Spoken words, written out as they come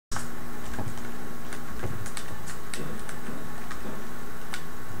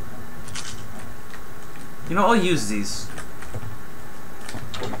You know, I'll use these.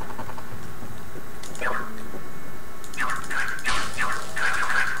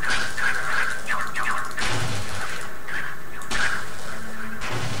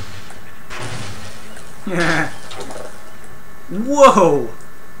 Whoa!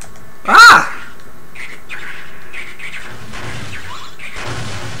 Ah!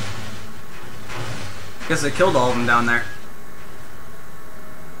 Guess I killed all of them down there.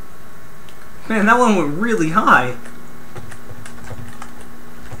 Man, that one went really high.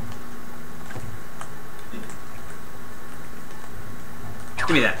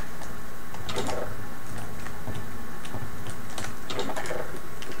 Give me that.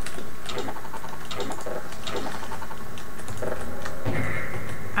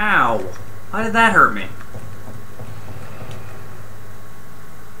 Ow! Why did that hurt me?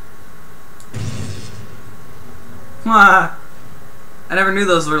 I never knew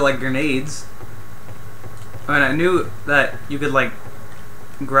those were like grenades. I mean, I knew that you could like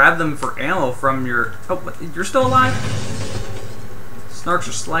grab them for ammo from your... Oh, what? You're still alive? Snarks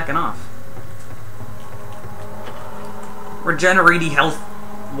are slacking off. Regenerating health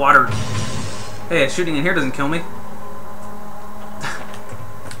water. Hey, shooting in here doesn't kill me.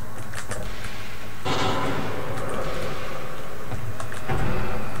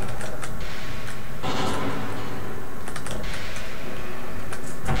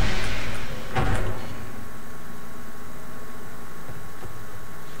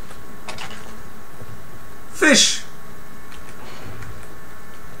 Fish!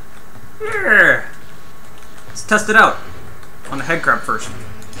 Yeah. Let's test it out. On the head crab first.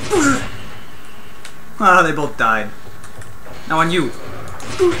 Ah, they both died. Now on you.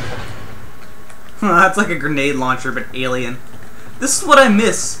 That's like a grenade launcher, but alien. This is what I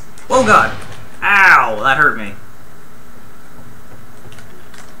miss. Oh god. Ow, that hurt me.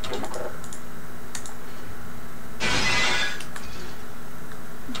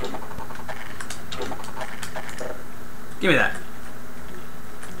 Give me that.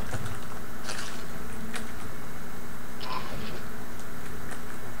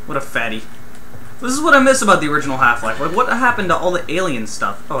 What a fatty. This is what I miss about the original Half-Life. Like, what happened to all the alien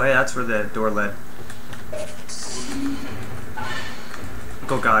stuff? Oh, hey, that's where the door led.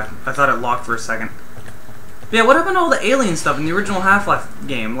 Oh god, I thought it locked for a second. But yeah, what happened to all the alien stuff in the original Half-Life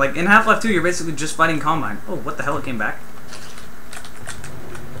game? Like, in Half-Life 2, you're basically just fighting Combine. Oh, what the hell, it came back?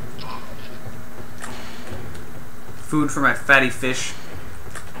 Food for my fatty fish.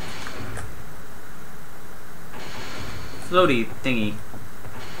 Floaty thingy.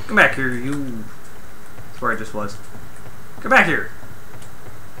 Come back here, you... That's where I just was. Come back here!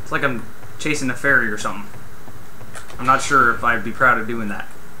 It's like I'm chasing a fairy or something. I'm not sure if I'd be proud of doing that.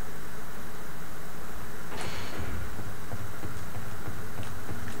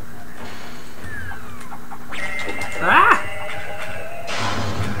 Ah!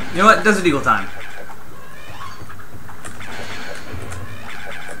 You know what? Desert Eagle time.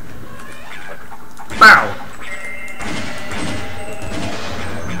 Bow!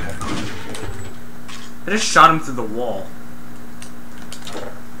 I just shot him through the wall.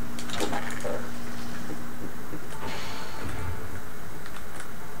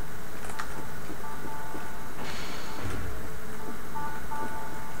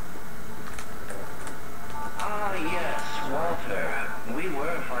 Ah, yes, Walter. We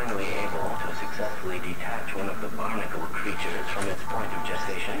were finally able to successfully detach one of the barnacle creatures from its point of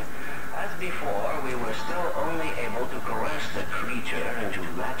gestation. As before, we were still only able to coerce the creature into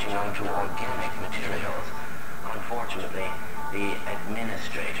latching onto organic materials. Unfortunately, the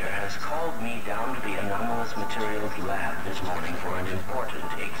administrator has called me down to the anomalous materials lab this morning for an important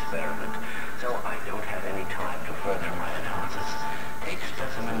experiment, so I don't have any time to further my analysis. Take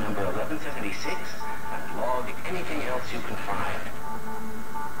specimen number 1176 and log anything else you can find.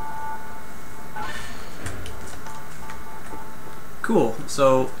 Cool,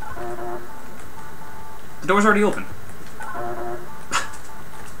 so... The door's already open.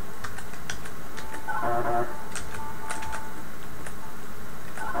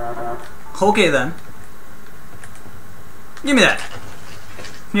 Okay then. Give me that.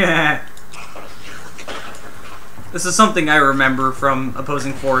 Yeah. This is something I remember from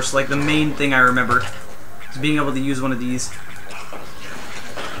Opposing Force. Like, the main thing I remember is being able to use one of these.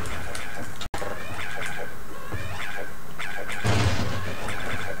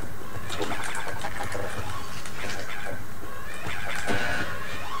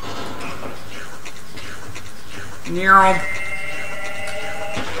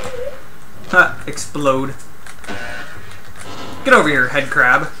 Ha, explode. Get over here, head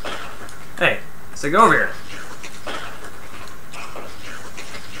crab. Hey, so go over here.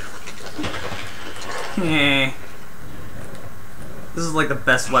 Eh. This is like the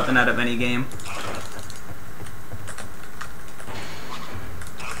best weapon out of any game.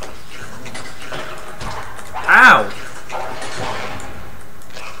 Ow!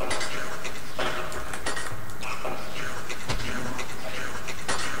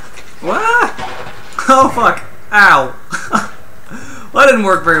 What? Oh fuck! Ow! Well, that didn't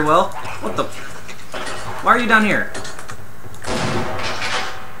work very well. What the? Why are you down here?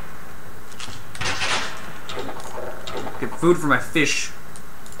 Get food for my fish.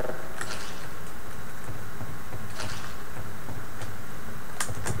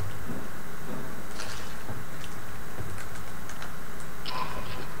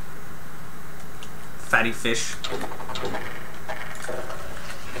 Fatty fish.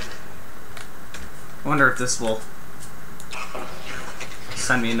 I wonder if this will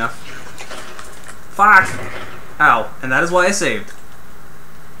send me enough. Fuck! Ow. And that is why I saved.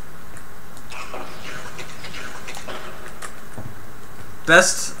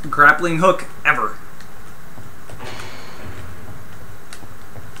 Best grappling hook ever.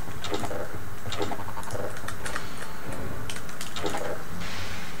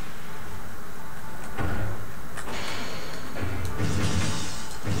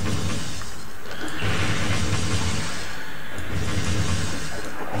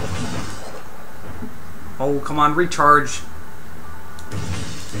 Oh, come on, recharge.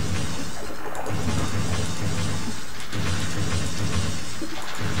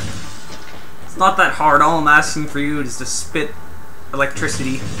 It's not that hard. All I'm asking for you is to spit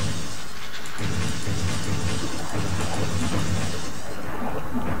electricity.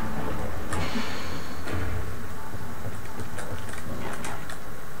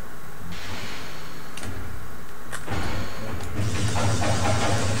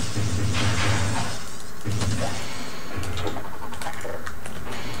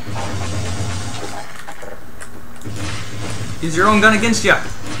 Use your own gun against you.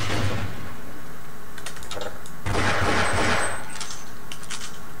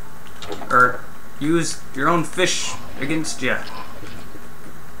 Or use your own fish against you.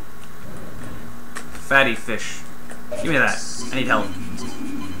 Fatty fish. Give me that. I need help.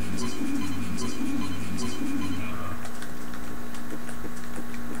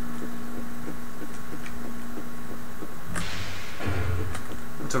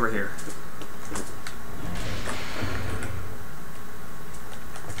 What's over here?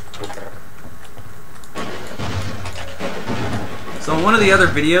 So in one of the other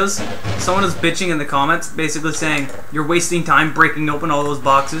videos, someone was bitching in the comments, basically saying, you're wasting time breaking open all those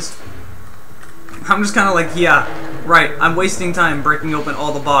boxes. I'm just kind of like, yeah, right, I'm wasting time breaking open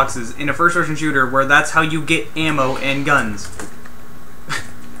all the boxes in a first-person shooter where that's how you get ammo and guns.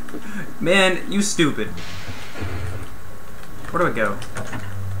 Man, you stupid. Where do I go?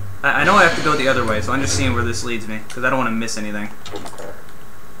 I know I have to go the other way, so I'm just seeing where this leads me, because I don't want to miss anything.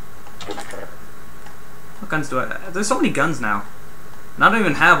 What guns do I... There's so many guns now. And I don't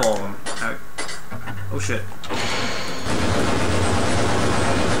even have all of them. Oh shit.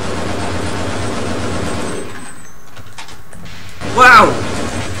 Wow!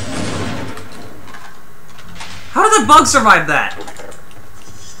 How did the bug survive that?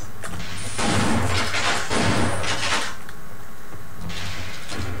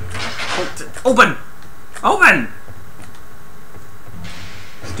 Open! Open!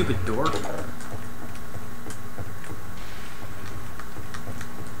 Stupid door.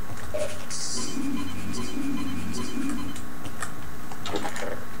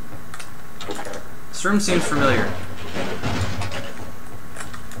 This room seems familiar.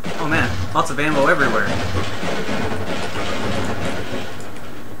 Oh man, lots of ammo everywhere.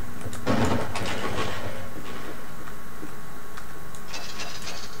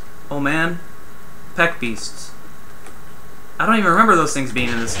 Oh man, peck beasts. I don't even remember those things being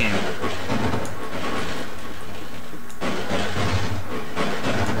in this game.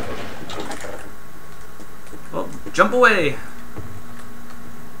 Well, jump away.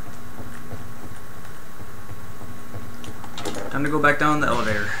 Time to go back down the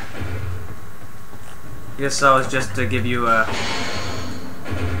elevator. Guess that was just to give you a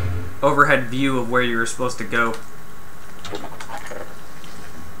overhead view of where you were supposed to go.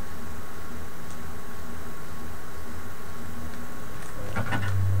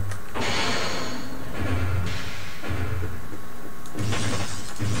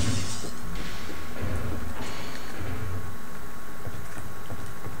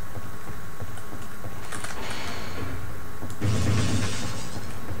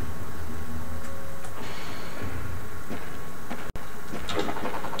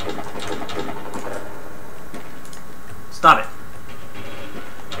 Stop it.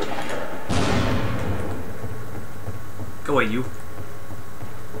 Go away, you.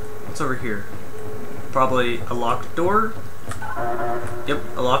 What's over here? Probably a locked door?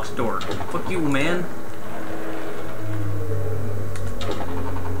 Yep, a locked door. Fuck you, man.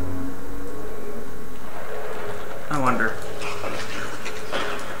 I wonder.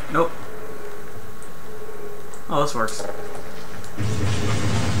 Nope. Oh, this works.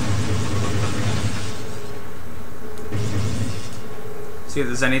 See if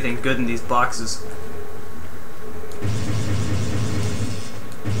there's anything good in these boxes.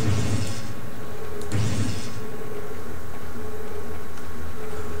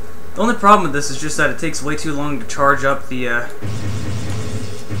 The only problem with this is just that it takes way too long to charge up the,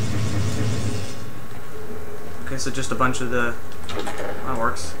 Okay, so just a bunch of the... That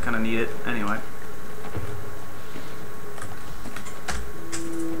works. Kinda need it. Anyway.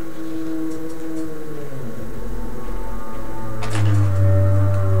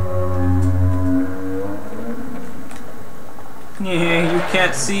 Yeah, you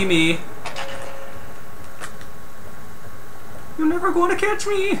can't see me. You're never going to catch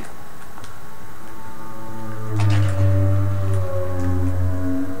me.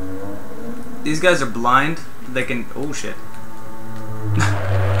 These guys are blind. They can... Oh, shit.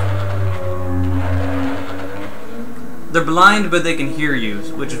 They're blind, but they can hear you,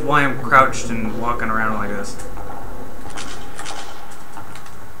 which is why I'm crouched and walking around like this.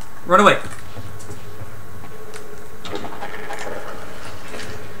 Run away.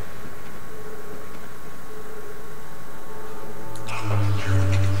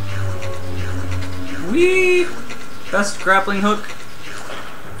 Whee! Best grappling hook.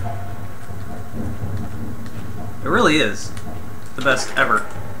 It really is. The best ever.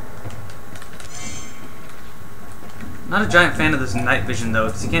 Not a giant fan of this night vision though,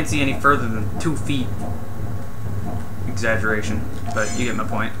 because you can't see any further than 2 feet. Exaggeration, but you get my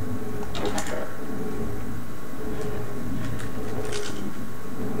point.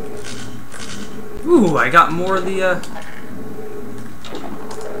 Ooh, I got more of the,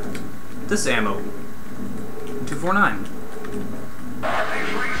 this ammo. 249.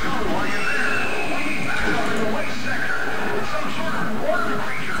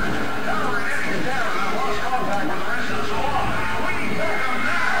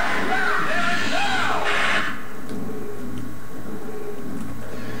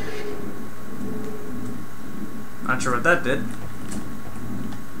 Not sure what that did.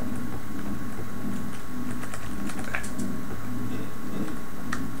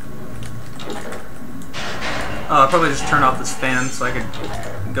 Oh, I'll probably just turn off this fan so I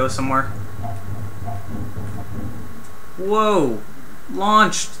could go somewhere. Whoa!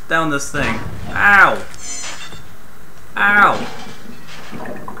 Launched down this thing. Ow! Ow!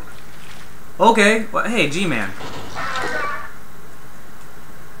 Okay, well, hey, G-Man.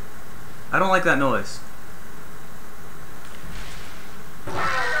 I don't like that noise.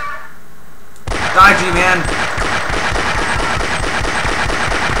 Die, G-Man!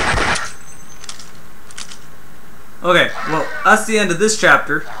 Okay, well, that's the end of this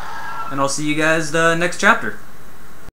chapter, and I'll see you guys next chapter.